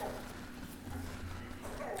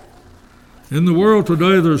In the world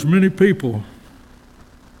today, there's many people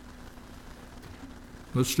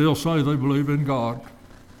that still say they believe in God,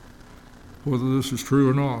 whether this is true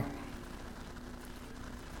or not.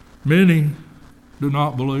 Many do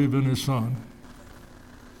not believe in His Son.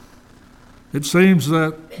 It seems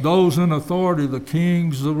that those in authority, the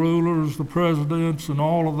kings, the rulers, the presidents, and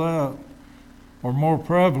all of that, are more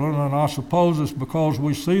prevalent, and I suppose it's because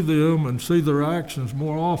we see them and see their actions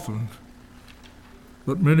more often.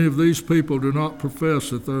 But many of these people do not profess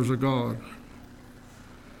that there's a God.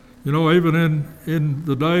 You know, even in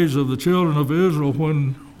the days of the children of Israel,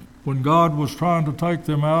 when God was trying to take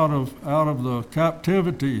them out of the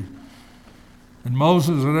captivity, and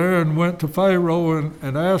Moses and Aaron went to Pharaoh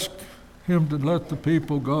and asked him to let the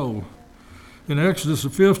people go. In Exodus, the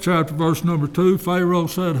 5th chapter, verse number 2, Pharaoh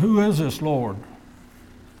said, "Who is this Lord?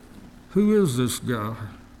 Who is this guy?"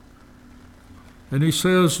 And he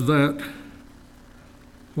says that,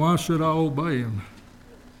 "Why should I obey him?"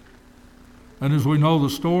 And as we know the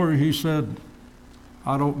story, he said,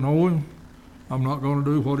 "I don't know him. I'm not going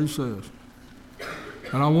to do what he says."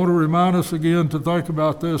 And I want to remind us again to think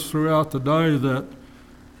about this throughout the day,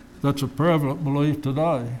 that's a prevalent belief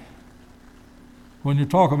today. When you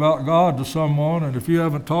talk about God to someone, and if you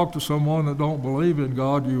haven't talked to someone that don't believe in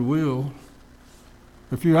God, you will.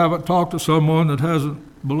 If you haven't talked to someone that hasn't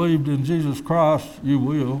believed in Jesus Christ, you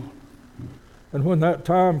will. And when that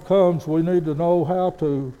time comes, we need to know how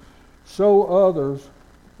to show others,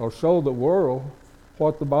 or show the world,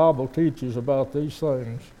 what the Bible teaches about these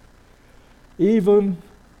things. Even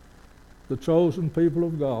the chosen people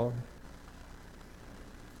of God,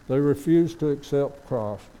 they refuse to accept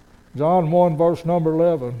Christ. John 1, verse number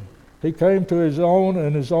 11, He came to His own,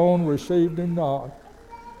 and His own received Him not.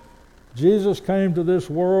 Jesus came to this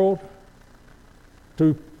world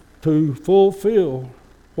to fulfill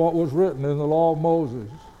what was written in the law of Moses.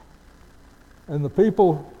 And the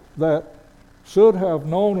people that should have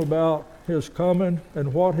known about His coming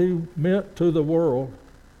and what He meant to the world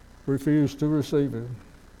refused to receive Him.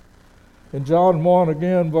 In John 1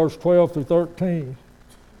 again, verse 12 through 13,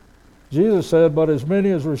 Jesus said, "But as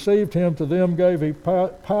many as received Him, to them gave He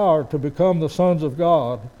power to become the sons of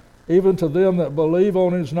God, even to them that believe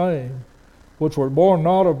on His name, which were born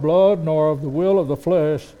not of blood, nor of the will of the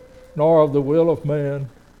flesh, nor of the will of man,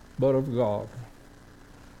 but of God."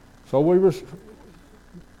 So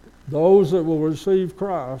those that will receive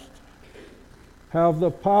Christ have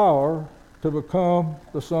the power to become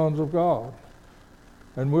the sons of God.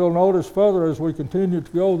 And we'll notice further as we continue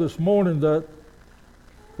to go this morning that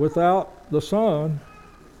without the Son,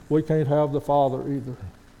 we can't have the Father either.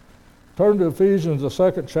 Turn to Ephesians, the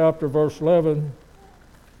 2nd chapter, verse 11,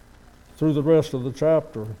 through the rest of the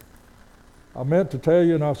chapter. I meant to tell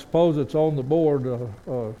you, and I suppose it's on the board,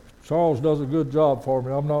 Charles does a good job for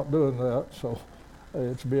me. I'm not doing that, so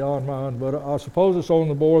it's beyond mine. But I suppose it's on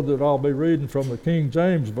the board that I'll be reading from the King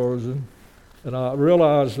James Version. And I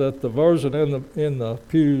realize that the version in the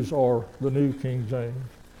pews are the New King James.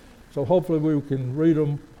 So hopefully we can read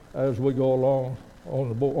them as we go along on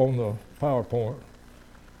the PowerPoint.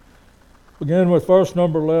 Begin with verse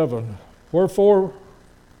number 11. Wherefore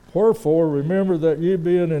remember that ye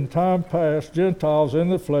being in time past Gentiles in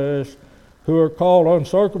the flesh, who are called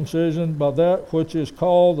uncircumcision by that which is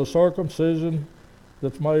called the circumcision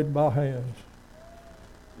that's made by hands,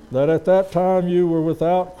 that at that time you were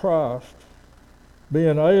without Christ,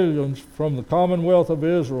 being aliens from the commonwealth of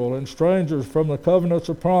Israel and strangers from the covenants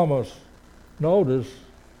of promise. Notice,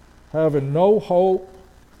 having no hope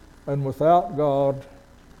and without God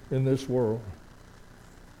in this world.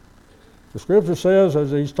 The Scripture says,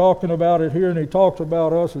 as he's talking about it here, and he talks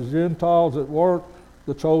about us as Gentiles that weren't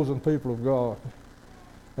the chosen people of God.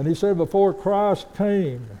 And he said, before Christ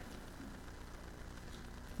came,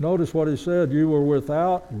 notice what he said, you were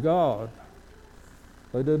without God.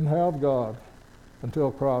 They didn't have God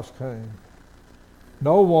until Christ came.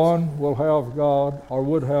 No one will have God or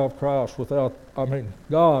would have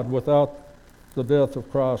God without the death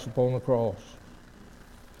of Christ upon the cross.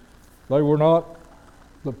 They were not,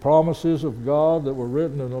 the promises of God that were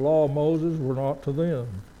written in the law of Moses were not to them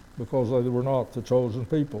because they were not the chosen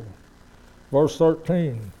people. Verse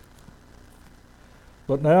 13.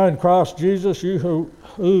 But now in Christ Jesus, you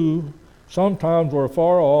who sometimes were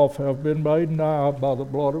far off have been made nigh by the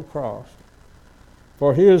blood of Christ.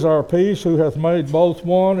 For He is our peace, who hath made both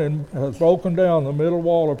one, and hath broken down the middle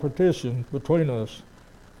wall of partition between us,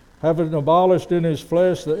 having abolished in His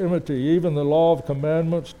flesh the enmity, even the law of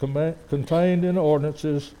commandments contained in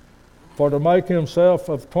ordinances, for to make Himself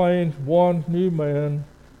of twain one new man,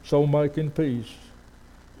 so making peace,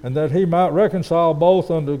 and that He might reconcile both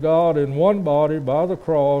unto God in one body by the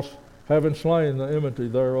cross, having slain the enmity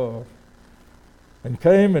thereof, and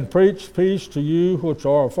came and preached peace to you which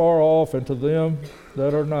are far off, and to them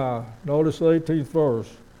that are nigh. Notice the 18th verse.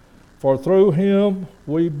 For through him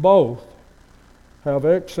we both have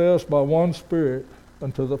access by one Spirit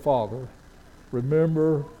unto the Father.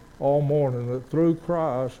 Remember all morning that through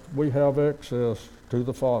Christ we have access to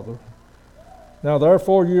the Father. Now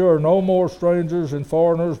therefore you are no more strangers and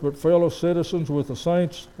foreigners, but fellow citizens with the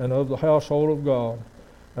saints and of the household of God,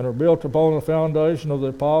 and are built upon the foundation of the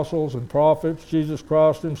apostles and prophets, Jesus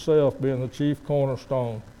Christ himself being the chief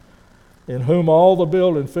cornerstone, in whom all the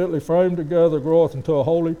building fitly framed together groweth into a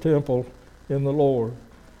holy temple in the Lord,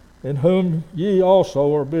 in whom ye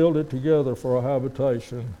also are builded together for a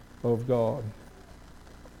habitation of God.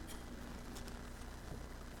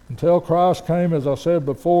 Until Christ came, as I said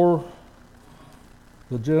before,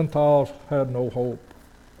 the Gentiles had no hope.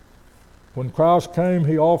 When Christ came,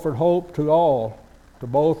 he offered hope to all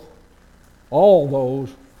those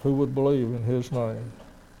who would believe in his name.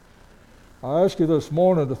 I ask you this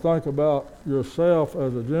morning to think about yourself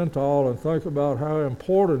as a Gentile and think about how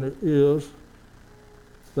important it is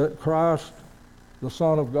that Christ, the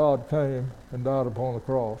Son of God, came and died upon the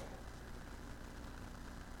cross.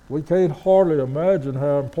 We can't hardly imagine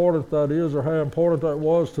how important that is or how important that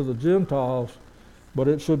was to the Gentiles, but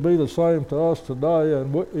it should be the same to us today,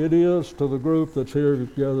 and it is to the group that's here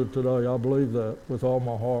together today. I believe that with all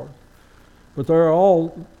my heart. But there are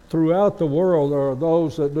all throughout the world, there are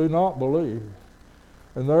those that do not believe,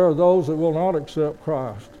 and there are those that will not accept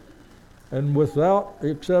Christ. And without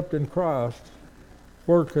accepting Christ,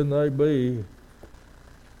 where can they be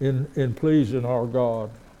in pleasing our God?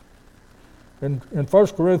 In 1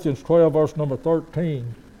 Corinthians 12, verse number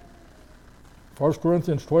 13, 1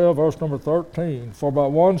 Corinthians 12, verse number 13, for by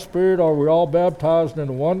one Spirit are we all baptized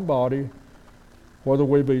into one body, whether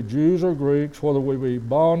we be Jews or Greeks, whether we be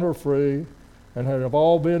bond or free, and have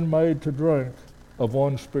all been made to drink of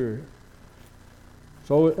one Spirit.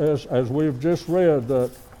 So as we've just read,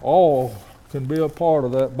 that all can be a part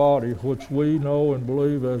of that body, which we know and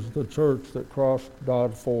believe as the church that Christ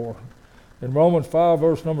died for. In Romans 5,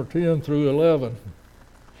 verse number 10 through 11,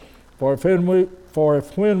 For if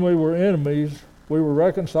when we were enemies, we were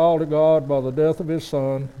reconciled to God by the death of his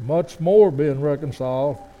Son, much more being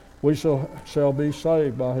reconciled, we shall be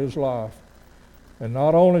saved by his life. And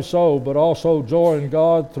not only so, but also joy in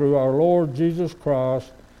God through our Lord Jesus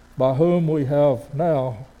Christ, by whom we have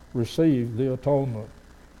now received the atonement.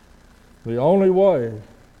 The only way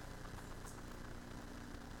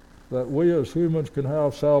that we as humans can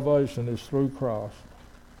have salvation is through Christ.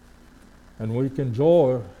 And we can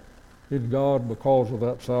joy in God because of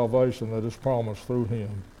that salvation that is promised through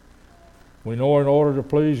him. We know in order to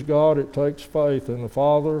please God, it takes faith in the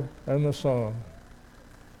Father and the Son.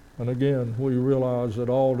 And again, we realize that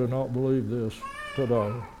all do not believe this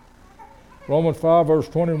today. Romans 5, verse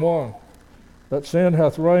 21, that sin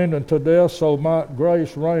hath reigned unto death, so might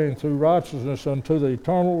grace reign through righteousness unto the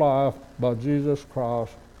eternal life by Jesus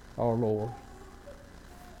Christ our Lord.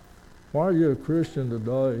 Why are you a Christian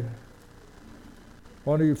today?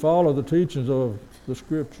 Why do you follow the teachings of the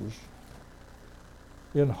Scriptures?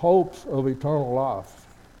 In hopes of eternal life.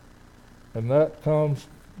 And that comes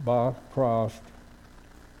by Christ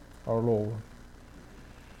our Lord.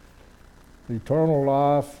 Eternal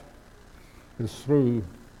life is through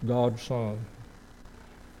God's Son.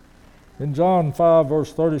 In John 5,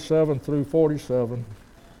 verse 37 through 47,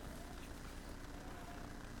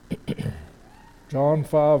 John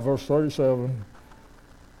 5, verse 37,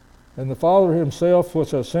 And the Father himself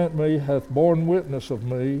which hath sent me hath borne witness of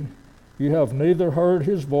me. Ye have neither heard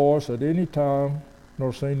his voice at any time,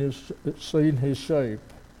 nor seen his shape.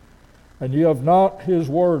 And ye have not his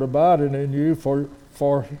word abiding in you,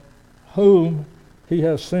 for whom he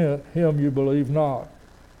has sent, him you believe not.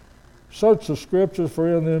 Search the Scriptures,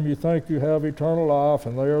 for in them you think you have eternal life,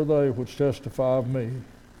 and they are they which testify of me.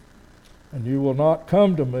 And you will not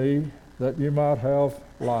come to me, that you might have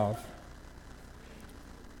life.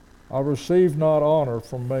 I receive not honor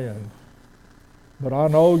from man, but I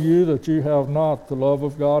know you that you have not the love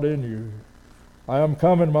of God in you. I am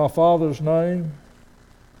come in my Father's name,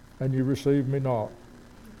 and you receive me not.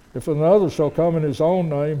 If another shall come in his own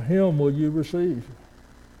name, him will you receive.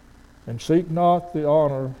 And seek not the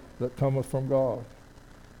honor that cometh from God.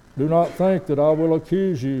 Do not think that I will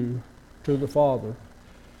accuse you to the Father.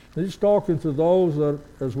 He's talking to those that,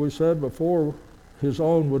 as we said before, his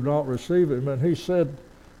own would not receive him. And he said,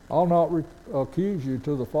 I'll not accuse you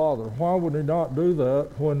to the Father. Why would he not do that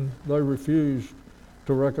when they refused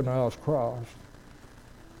to recognize Christ?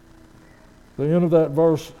 The end of that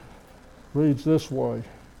verse reads this way.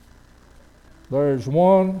 There is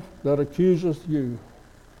one that accuseth you,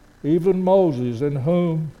 even Moses, in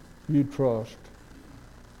whom you trust.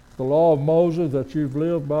 The law of Moses that you've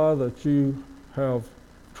lived by, that you have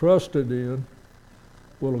trusted in,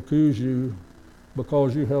 will accuse you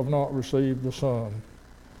because you have not received the Son.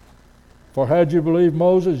 For had you believed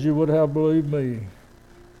Moses, you would have believed me,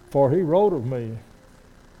 for he wrote of me.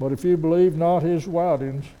 But if you believe not his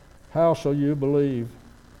writings, how shall you believe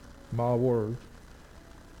my words?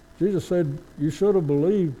 Jesus said you should have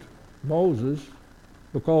believed Moses,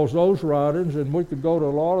 because those writings, and we could go to a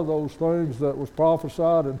lot of those things that was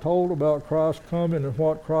prophesied and told about Christ coming and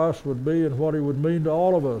what Christ would be and what he would mean to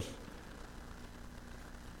all of us.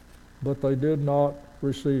 But they did not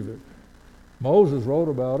receive it. Moses wrote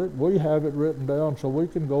about it. We have it written down so we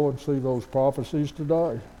can go and see those prophecies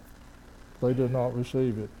today. They did not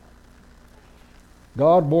receive it.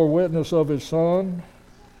 God bore witness of his Son.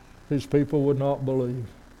 His people would not believe.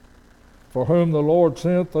 For whom the Lord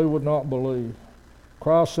sent, they would not believe.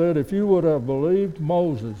 Christ said, if you would have believed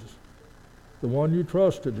Moses, the one you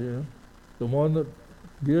trusted in, the one that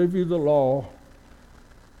gave you the law,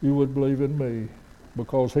 you would believe in me,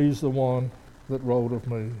 because he's the one that wrote of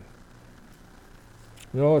me.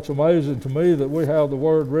 You know, it's amazing to me that we have the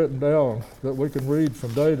Word written down that we can read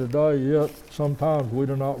from day to day, yet sometimes we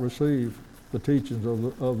do not receive the teachings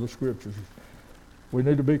of the Scriptures. We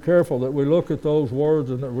need to be careful that we look at those words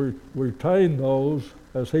and that we retain those,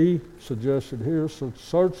 as he suggested here. So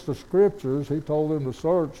search the Scriptures, he told them to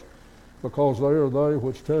search, because they are they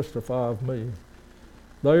which testify of me.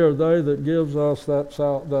 They are they that gives us that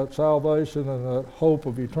salvation and that hope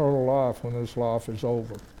of eternal life when this life is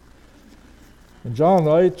over. In John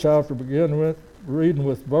the 8th chapter, begin reading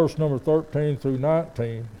with verse number 13 through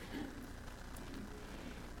 19.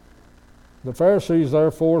 The Pharisees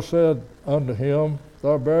therefore said unto him,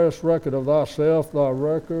 Thou bearest record of thyself, thy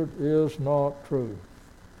record is not true.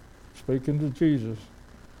 Speaking to Jesus.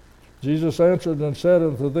 Jesus answered and said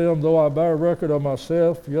unto them, Though I bear record of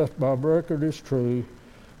myself, yet my record is true.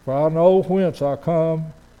 For I know whence I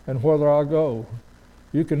come and whither I go.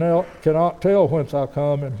 You cannot tell whence I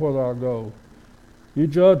come and whither I go. You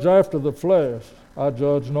judge after the flesh, I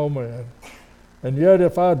judge no man. And yet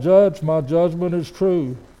if I judge, my judgment is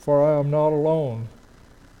true, for I am not alone,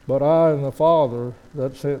 but I and the Father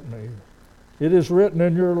that sent me. It is written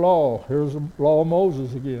in your law, here's the law of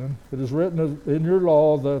Moses again, it is written in your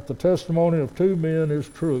law that the testimony of two men is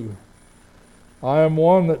true. I am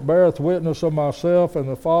one that beareth witness of myself, and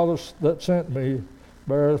the Father that sent me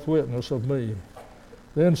beareth witness of me.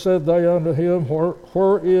 Then said they unto him,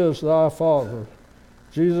 Where is thy Father?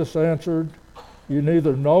 Jesus answered, You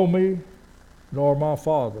neither know me nor my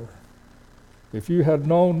Father. If you had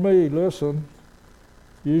known me, listen,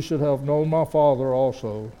 you should have known my Father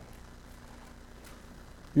also.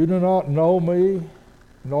 You do not know me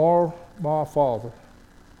nor my Father.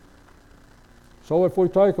 So if we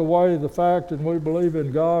take away the fact and we believe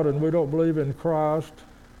in God and we don't believe in Christ,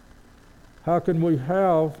 how can we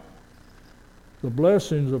have the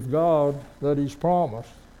blessings of God that he's promised?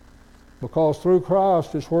 Because through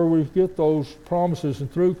Christ is where we get those promises,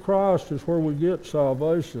 and through Christ is where we get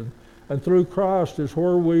salvation, and through Christ is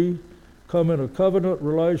where we come in a covenant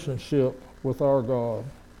relationship with our God.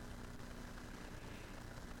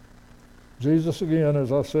 Jesus, again,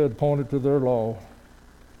 as I said, pointed to their law.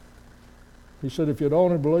 He said, if you'd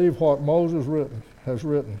only believe what Moses has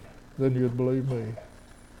written, then you'd believe me.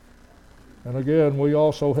 And again, we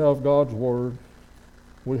also have God's Word.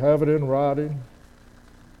 We have it in writing.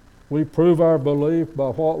 We prove our belief by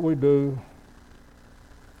what we do.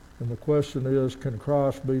 And the question is, can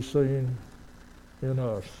Christ be seen in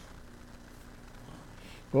us?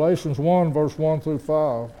 Galatians 1, verse 1 through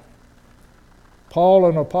 5. Paul,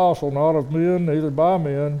 an apostle, not of men, neither by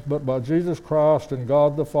men, but by Jesus Christ and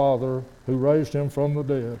God the Father, who raised him from the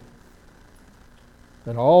dead.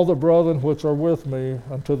 And all the brethren which are with me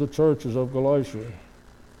unto the churches of Galatia.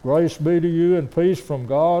 Grace be to you and peace from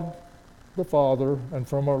God the Father and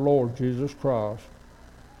from our Lord Jesus Christ,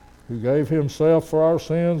 who gave himself for our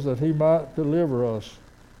sins that he might deliver us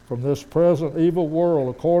from this present evil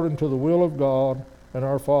world according to the will of God and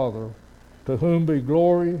our Father, to whom be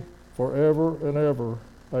glory forever and ever.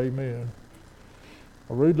 Amen.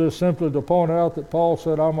 I read this simply to point out that Paul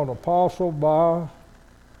said, I'm an apostle by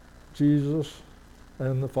Jesus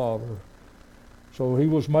and the Father. So he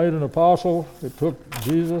was made an apostle. It took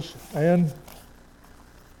Jesus and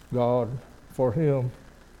God for him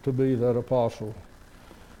to be that apostle.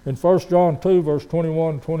 In 1 John 2, verse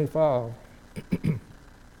 21 and 25,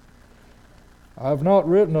 I have not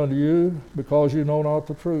written unto you because you know not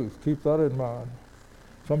the truth. Keep that in mind.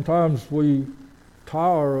 Sometimes we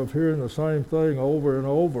tire of hearing the same thing over and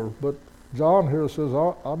over. But John here says,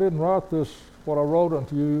 I didn't write this, what I wrote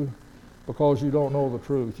unto you, because you don't know the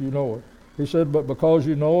truth. You know it. He said, but because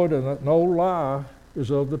you know it, and that no lie is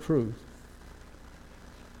of the truth.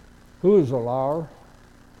 Who is a liar?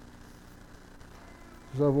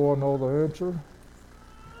 Does everyone know the answer?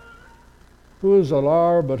 Who is a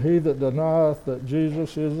liar but he that denieth that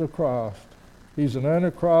Jesus is the Christ? He's an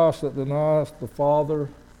antichrist that denieth the Father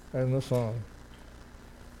and the Son.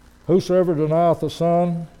 Whosoever denieth the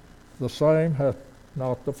Son, the same hath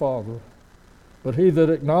not the Father. But he that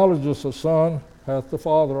acknowledgeth the Son hath the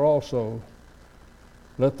Father also.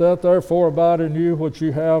 Let that therefore abide in you which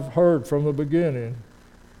you have heard from the beginning.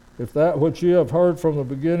 If that which ye have heard from the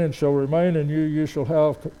beginning shall remain in you,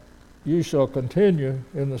 you shall continue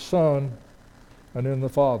in the Son and in the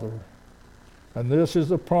Father. And this is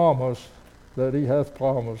the promise that he hath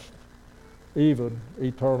promised, even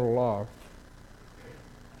eternal life.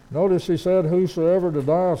 Notice he said, whosoever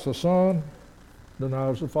denieth the Son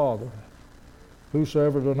denies the Father.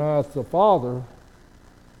 Whosoever denieth the Father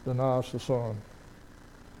denies the Son.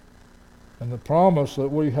 And the promise that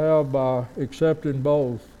we have by accepting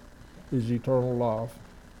both is eternal life.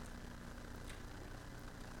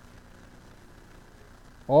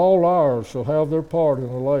 All liars shall have their part in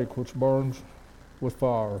the lake which burns with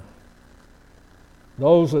fire.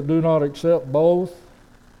 Those that do not accept both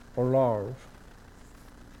are liars.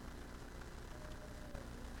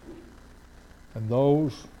 And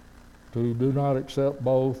those who do not accept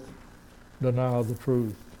both deny the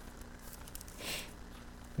truth.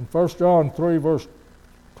 In 1 John 3, verse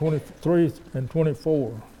 23 and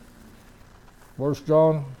 24, 1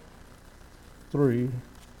 John 3,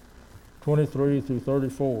 23 through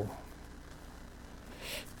 34.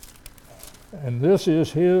 And this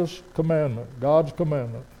is his commandment, God's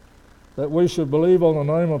commandment, that we should believe on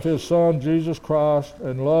the name of his Son, Jesus Christ,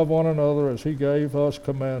 and love one another as he gave us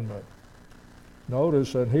commandment.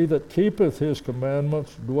 Notice, and he that keepeth his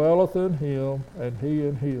commandments dwelleth in him, and he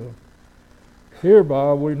in him.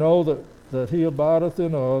 Hereby we know that he abideth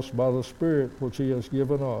in us by the Spirit which he has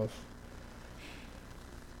given us.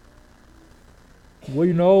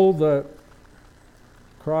 We know that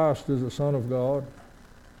Christ is the Son of God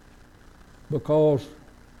because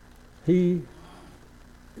his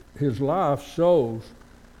life shows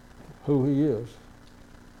who he is.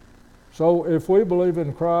 So if we believe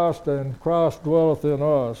in Christ and Christ dwelleth in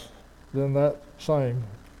us, then that same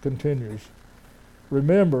continues.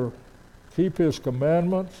 Remember, keep his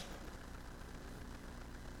commandments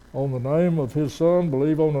on the name of his Son,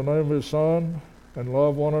 believe on the name of his Son, and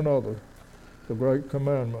love one another. The great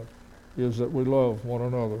commandment is that we love one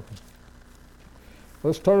another.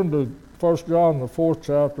 Let's turn to 1 John, the 4th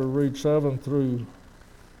chapter, read 7 through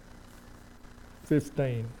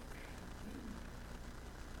 15.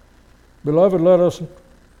 Beloved, let us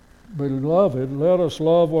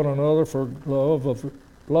love one another, for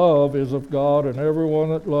love is of God, and everyone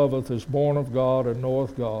that loveth is born of God and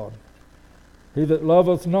knoweth God. He that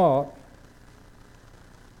loveth not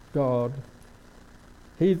God,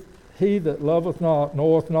 he that loveth not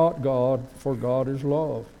knoweth not God, for God is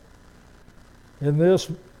love. In this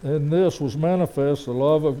was manifest the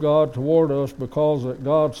love of God toward us, because that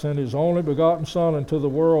God sent his only begotten Son into the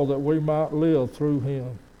world that we might live through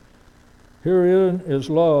him. Herein is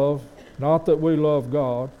love, not that we love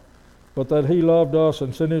God, but that he loved us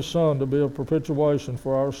and sent his Son to be a propitiation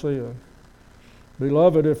for our sin.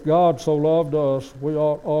 Beloved, if God so loved us, we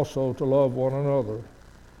ought also to love one another.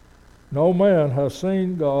 No man has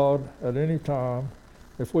seen God at any time.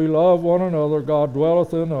 If we love one another, God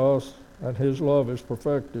dwelleth in us, and his love is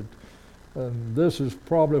perfected. And this is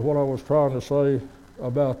probably what I was trying to say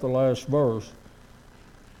about the last verse.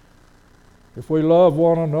 If we love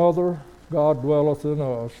one another, God dwelleth in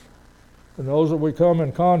us. And those that we come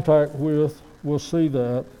in contact with will see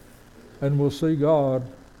that, and will see God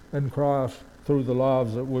and Christ through the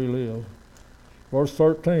lives that we live. Verse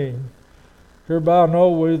 13, hereby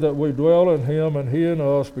know we that we dwell in him and he in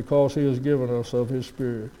us, because he has given us of his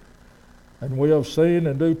Spirit. And we have seen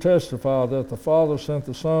and do testify that the Father sent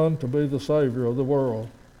the Son to be the Savior of the world.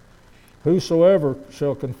 Whosoever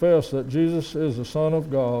shall confess that Jesus is the Son of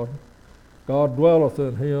God, God dwelleth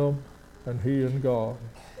in him, and he in God.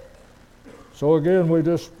 So again, we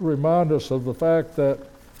just remind us of the fact that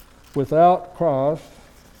without Christ,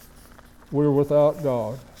 we're without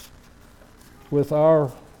God.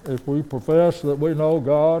 If we profess that we know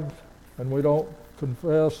God and we don't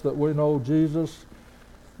confess that we know Jesus,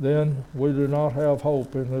 then we do not have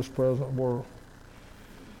hope in this present world.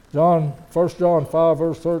 1 John 5,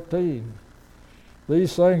 verse 13.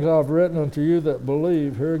 These things I've written unto you that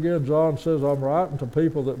believe. Here again, John says, I'm writing to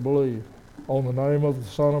people that believe on the name of the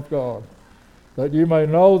Son of God, that you may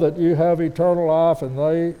know that you have eternal life, and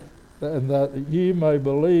that ye may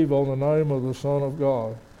believe on the name of the Son of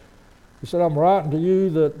God. He said, I'm writing to you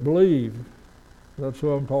that believe. That's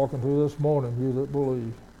who I'm talking to this morning, you that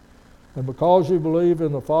believe. And because you believe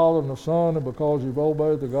in the Father and the Son, and because you've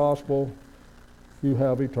obeyed the gospel, you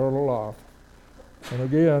have eternal life. And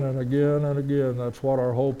again and again and again, that's what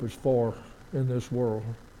our hope is for in this world.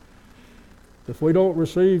 If we don't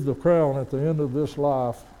receive the crown at the end of this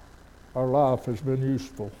life, our life has been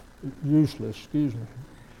useless.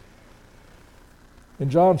 In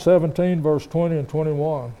John 17, verse 20 and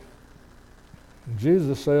 21,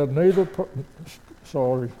 Jesus said,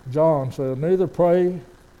 John said, neither pray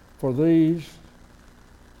for these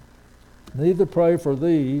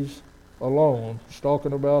alone. He's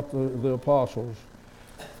talking about the apostles.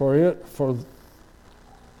 For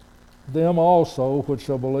them also which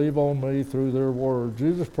shall believe on me through their word.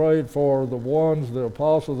 Jesus prayed for the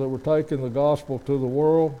apostles that were taking the gospel to the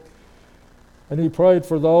world, and he prayed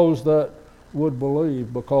for those that would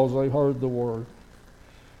believe because they heard the word,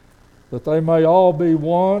 that they may all be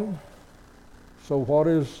one. So what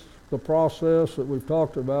is the process that we've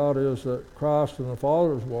talked about is that Christ and the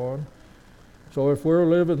Father is one. So if we're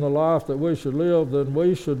living the life that we should live, then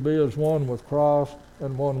we should be as one with Christ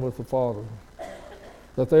and one with the Father.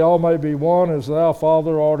 That they all may be one as thou,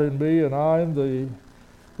 Father, art in me and I in thee,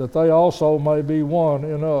 that they also may be one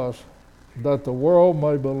in us, that the world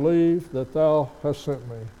may believe that thou hast sent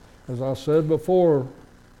me. As I said before,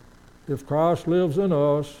 if Christ lives in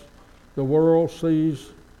us, the world sees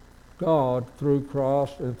God through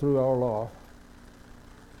Christ and through our life.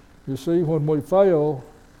 You see, when we fail,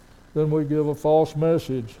 then we give a false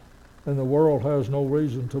message, and the world has no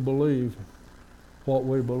reason to believe what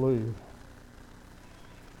we believe.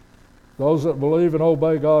 Those that believe and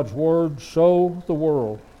obey God's word show the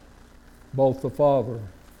world both the Father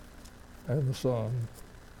and the Son.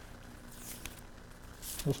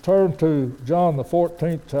 Let's turn to John the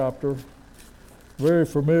 14th chapter. Very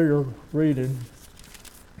familiar reading.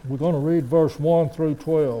 We're going to read verse 1 through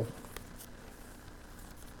 12.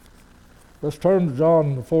 Let's turn to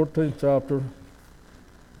John the 14th chapter.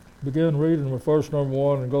 Begin reading with verse number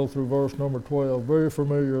 1 and go through verse number 12. Very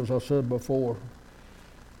familiar, as I said before.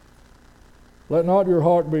 Let not your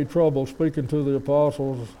heart be troubled, speaking to the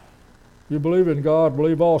apostles. You believe in God,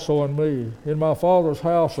 believe also in me. In my Father's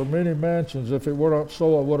house are many mansions. If it were not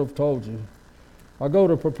so, I would have told you. I go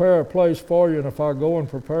to prepare a place for you, and if I go and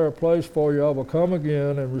prepare a place for you, I will come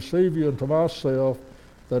again and receive you unto myself,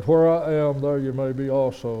 that where I am, there you may be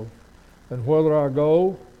also. And whither I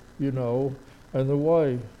go, you know, and the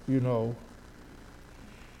way you know.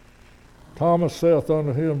 Thomas saith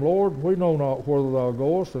unto him, Lord, we know not whither thou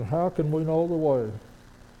goest, and how can we know the way?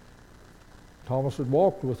 Thomas had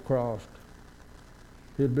walked with Christ.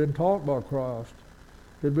 He had been taught by Christ.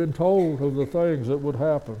 He had been told of the things that would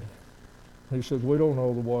happen. He said, we don't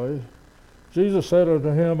know the way. Jesus said unto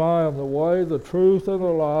him, I am the way, the truth, and the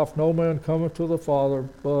life. No man cometh to the Father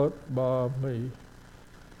but by me.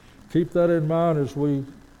 Keep that in mind as we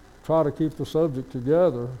try to keep the subject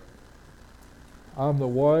together. I'm the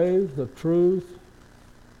way, the truth,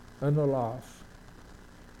 and the life.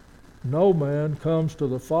 No man comes to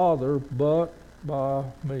the Father but by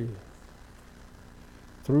me.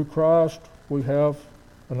 Through Christ we have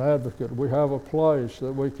an advocate. We have a place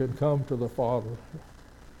that we can come to the Father.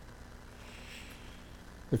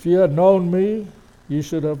 If ye had known me, ye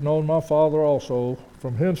should have known my Father also.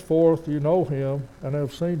 From henceforth you know him and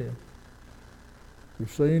have seen him.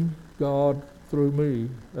 You've seen God through me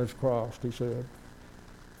as Christ, he said.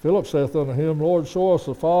 Philip saith unto him, Lord, show us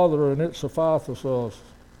the Father, and it sufficeth us.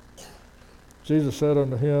 Jesus said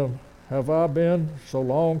unto him, Have I been so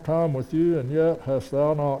long time with you, and yet hast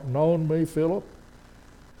thou not known me, Philip?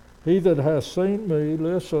 He that hath seen me,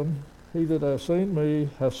 listen, he that hath seen me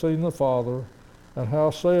hath seen the Father. And how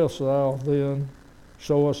sayest thou then,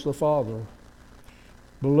 Show us the Father?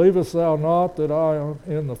 Believest thou not that I am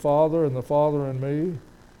in the Father, and the Father in me?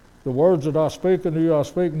 The words that I speak unto you, I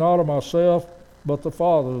speak not of myself, but the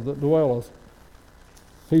Father that dwelleth.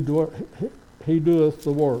 He doeth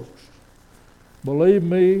the works. Believe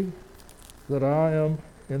me that I am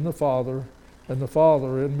in the Father, and the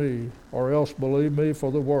Father in me, or else believe me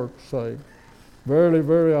for the work's sake. Verily,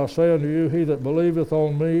 verily, I say unto you, he that believeth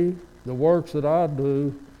on me, the works that I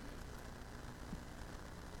do,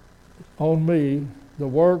 on me, the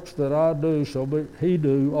works that I do shall he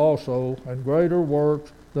do also, and greater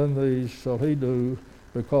works than these shall he do,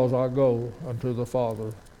 because I go unto the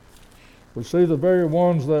Father. We see the very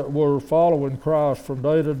ones that were following Christ from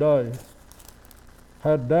day to day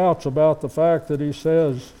had doubts about the fact that he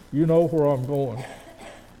says, you know where I'm going.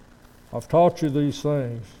 I've taught you these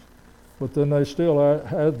things. But then they still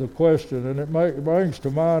had the question, and it brings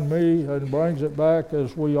to mind me and brings it back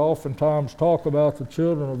as we oftentimes talk about the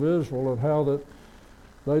children of Israel and how that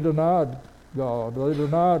they denied God, they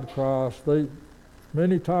denied Christ.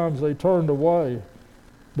 Many times they turned away,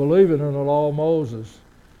 believing in the law of Moses.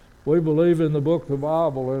 We believe in the book of the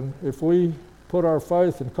Bible, and if we put our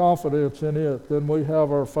faith and confidence in it, then we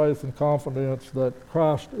have our faith and confidence that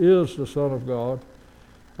Christ is the Son of God,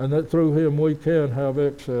 and that through him we can have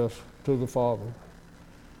access to the Father.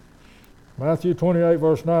 Matthew 28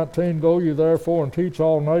 verse 19, go ye therefore and teach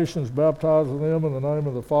all nations, baptizing them in the name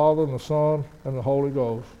of the Father and the Son and the Holy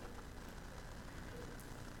Ghost.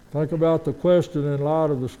 Think about the question in light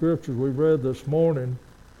of the scriptures we read this morning.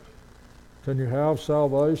 Can you have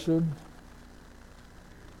salvation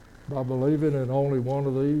by believing in only one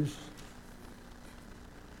of these?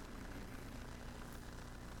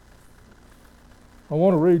 I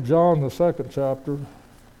want to read John, the 2nd chapter.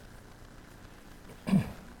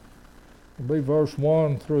 It'll be verse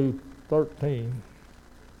 1 through 13.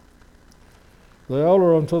 The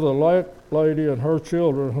elder unto the lady and her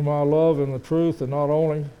children, whom I love in the truth, and not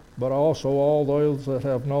only, but also all those that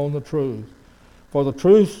have known the truth. For the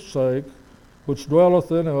truth's sake, which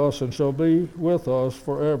dwelleth in us and shall be with us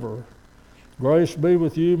forever. Grace be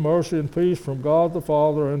with you, mercy and peace from God the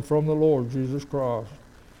Father and from the Lord Jesus Christ,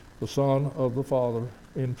 the Son of the Father,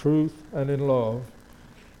 in truth and in love.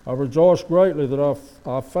 I rejoice greatly that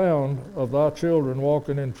I found of thy children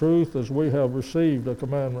walking in truth as we have received a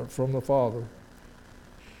commandment from the Father.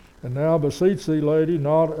 And now beseech thee, lady,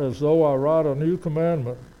 not as though I write a new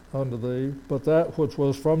commandment unto thee, but that which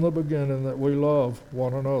was from the beginning, that we love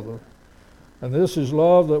one another. And this is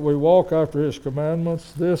love, that we walk after his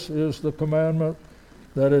commandments. This is the commandment,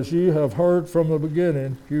 that as ye have heard from the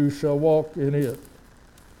beginning, you shall walk in it.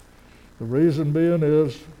 The reason being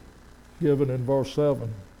is given in verse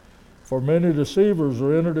 7. For many deceivers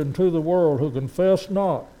are entered into the world, who confess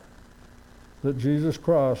not that Jesus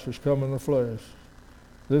Christ is come in the flesh.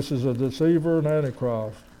 This is a deceiver and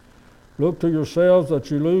antichrist. Look to yourselves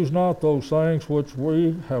that you lose not those things which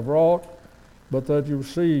we have wrought, but that you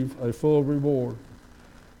receive a full reward.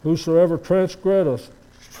 Whosoever transgresseth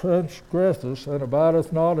and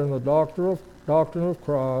abideth not in the doctrine of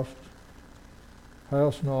Christ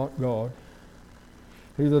hath not God.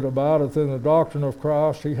 He that abideth in the doctrine of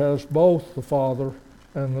Christ, he has both the Father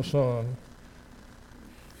and the Son.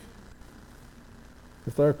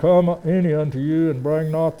 If there come any unto you and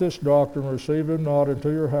bring not this doctrine, receive him not into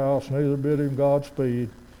your house, neither bid him Godspeed.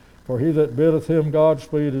 For he that biddeth him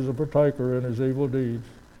Godspeed is a partaker in his evil deeds.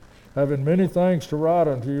 Having many things to write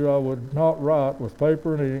unto you, I would not write with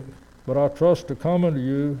paper and ink, but I trust to come unto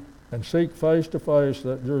you and seek face to face,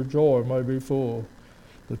 that your joy may be full.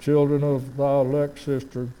 The children of thy elect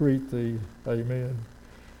sister greet thee. Amen.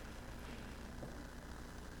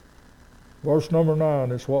 Verse number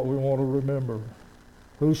 9 is what we want to remember.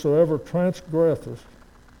 Whosoever transgresseth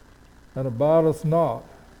and abideth not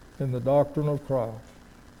in the doctrine of Christ.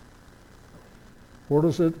 Where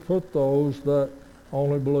does it put those that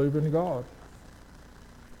only believe in God?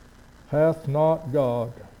 Hath not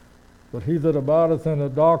God. But he that abideth in the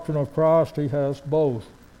doctrine of Christ, he has both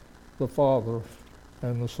the Father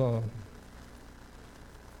and the Son.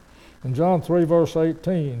 In John 3 verse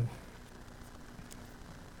 18,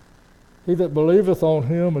 he that believeth on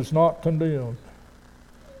him is not condemned.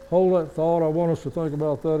 Hold that thought. I want us to think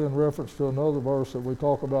about that in reference to another verse that we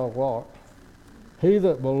talk about a lot. He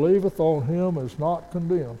that believeth on him is not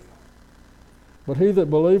condemned. But he that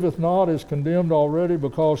believeth not is condemned already,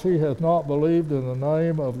 because he hath not believed in the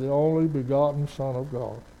name of the only begotten Son of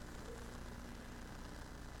God.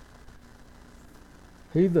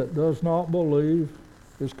 He that does not believe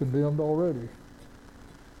is condemned already.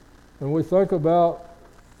 And we think about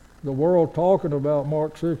the world talking about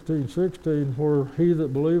Mark 16:16, where he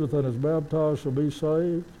that believeth and is baptized shall be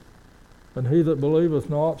saved, and he that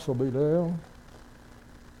believeth not shall be damned.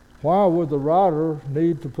 Why would the writer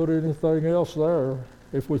need to put anything else there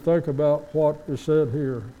if we think about what is said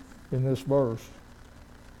here in this verse?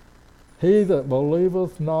 He that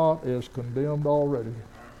believeth not is condemned already.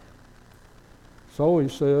 So he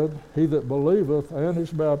said, he that believeth and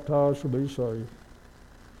is baptized shall be saved.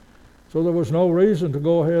 So there was no reason to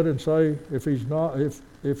go ahead and say, if he's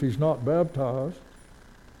not baptized,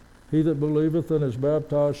 he that believeth and is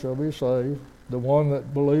baptized shall be saved. The one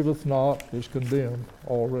that believeth not is condemned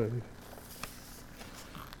already.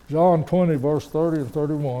 John 20, verse 30 and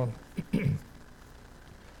 31.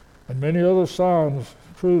 And many other signs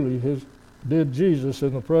truly did Jesus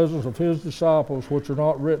in the presence of his disciples, which are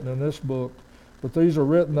not written in this book. But these are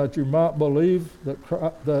written that you might believe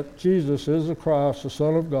that Jesus is the Christ, the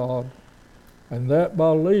Son of God, and that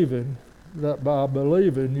by believing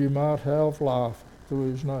you might have life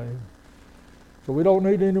through his name. So we don't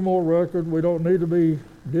need any more record. We don't need to be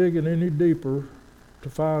digging any deeper to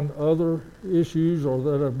find other issues or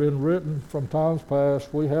that have been written from times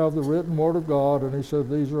past. We have the written Word of God, and he said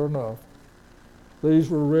these are enough. These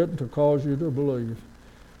were written to cause you to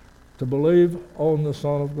believe on the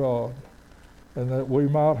Son of God, and that we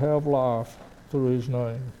might have life through his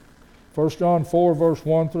name. 1 John 4, verse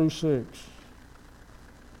 1 through 6.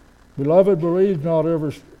 Beloved, believe not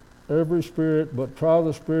every spirit, but try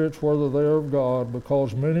the spirits whether they are of God,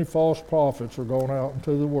 because many false prophets are gone out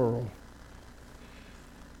into the world.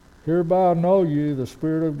 Hereby know ye the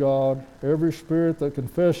Spirit of God. Every spirit that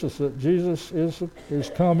confesses that Jesus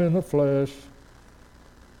is come in the flesh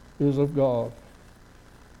is of God.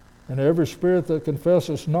 And every spirit that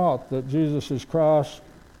confesses not that Jesus is Christ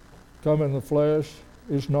come in the flesh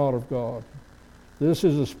is not of God. This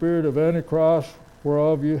is the spirit of Antichrist,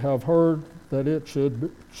 whereof you have heard that it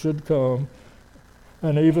should come,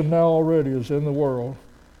 and even now already is in the world.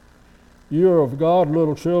 You are of God,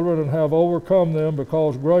 little children, and have overcome them,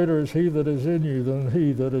 because greater is he that is in you than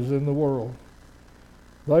he that is in the world.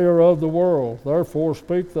 They are of the world, therefore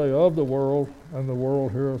speak they of the world, and the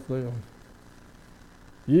world heareth them.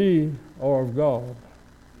 Ye are of God.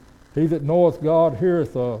 He that knoweth God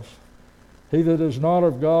heareth us. He that is not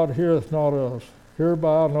of God heareth not us.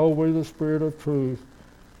 Hereby know we the spirit of truth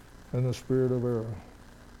and the spirit of error.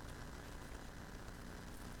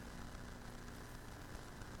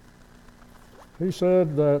 He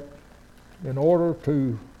said that in order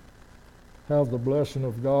to have the blessing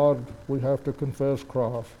of God, we have to confess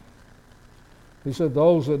Christ. He said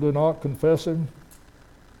those that do not confess him,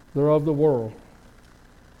 they're of the world.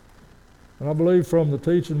 And I believe from the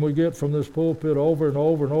teaching we get from this pulpit over and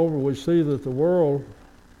over and over, we see that the world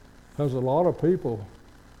has a lot of people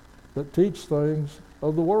that teach things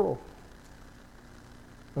of the world.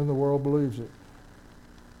 And the world believes it.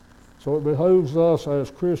 So it behooves us as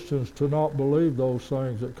Christians to not believe those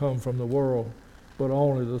things that come from the world, but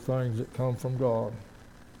only the things that come from God.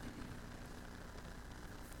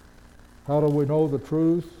 How do we know the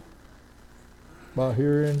truth? By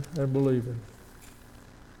hearing and believing.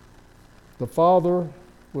 The Father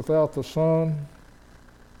without the Son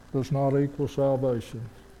does not equal salvation.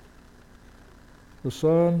 The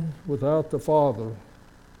Son without the Father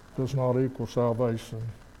does not equal salvation.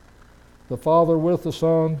 The Father with the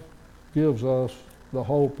Son gives us the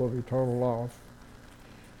hope of eternal life.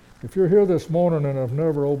 If you're here this morning and have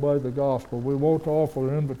never obeyed the gospel, we want to offer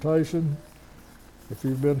an invitation. If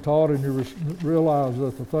you've been taught and you realize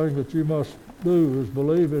that the thing that you must do is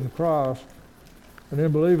believe in Christ, and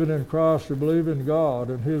in believing in Christ, you believe in God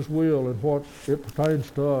and his will and what it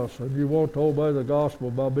pertains to us, and you want to obey the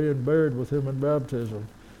gospel by being buried with him in baptism,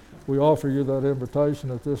 we offer you that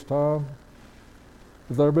invitation at this time.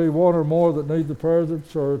 If there be one or more that need the prayer of the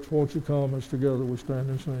church, won't you come as together we stand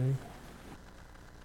and sing?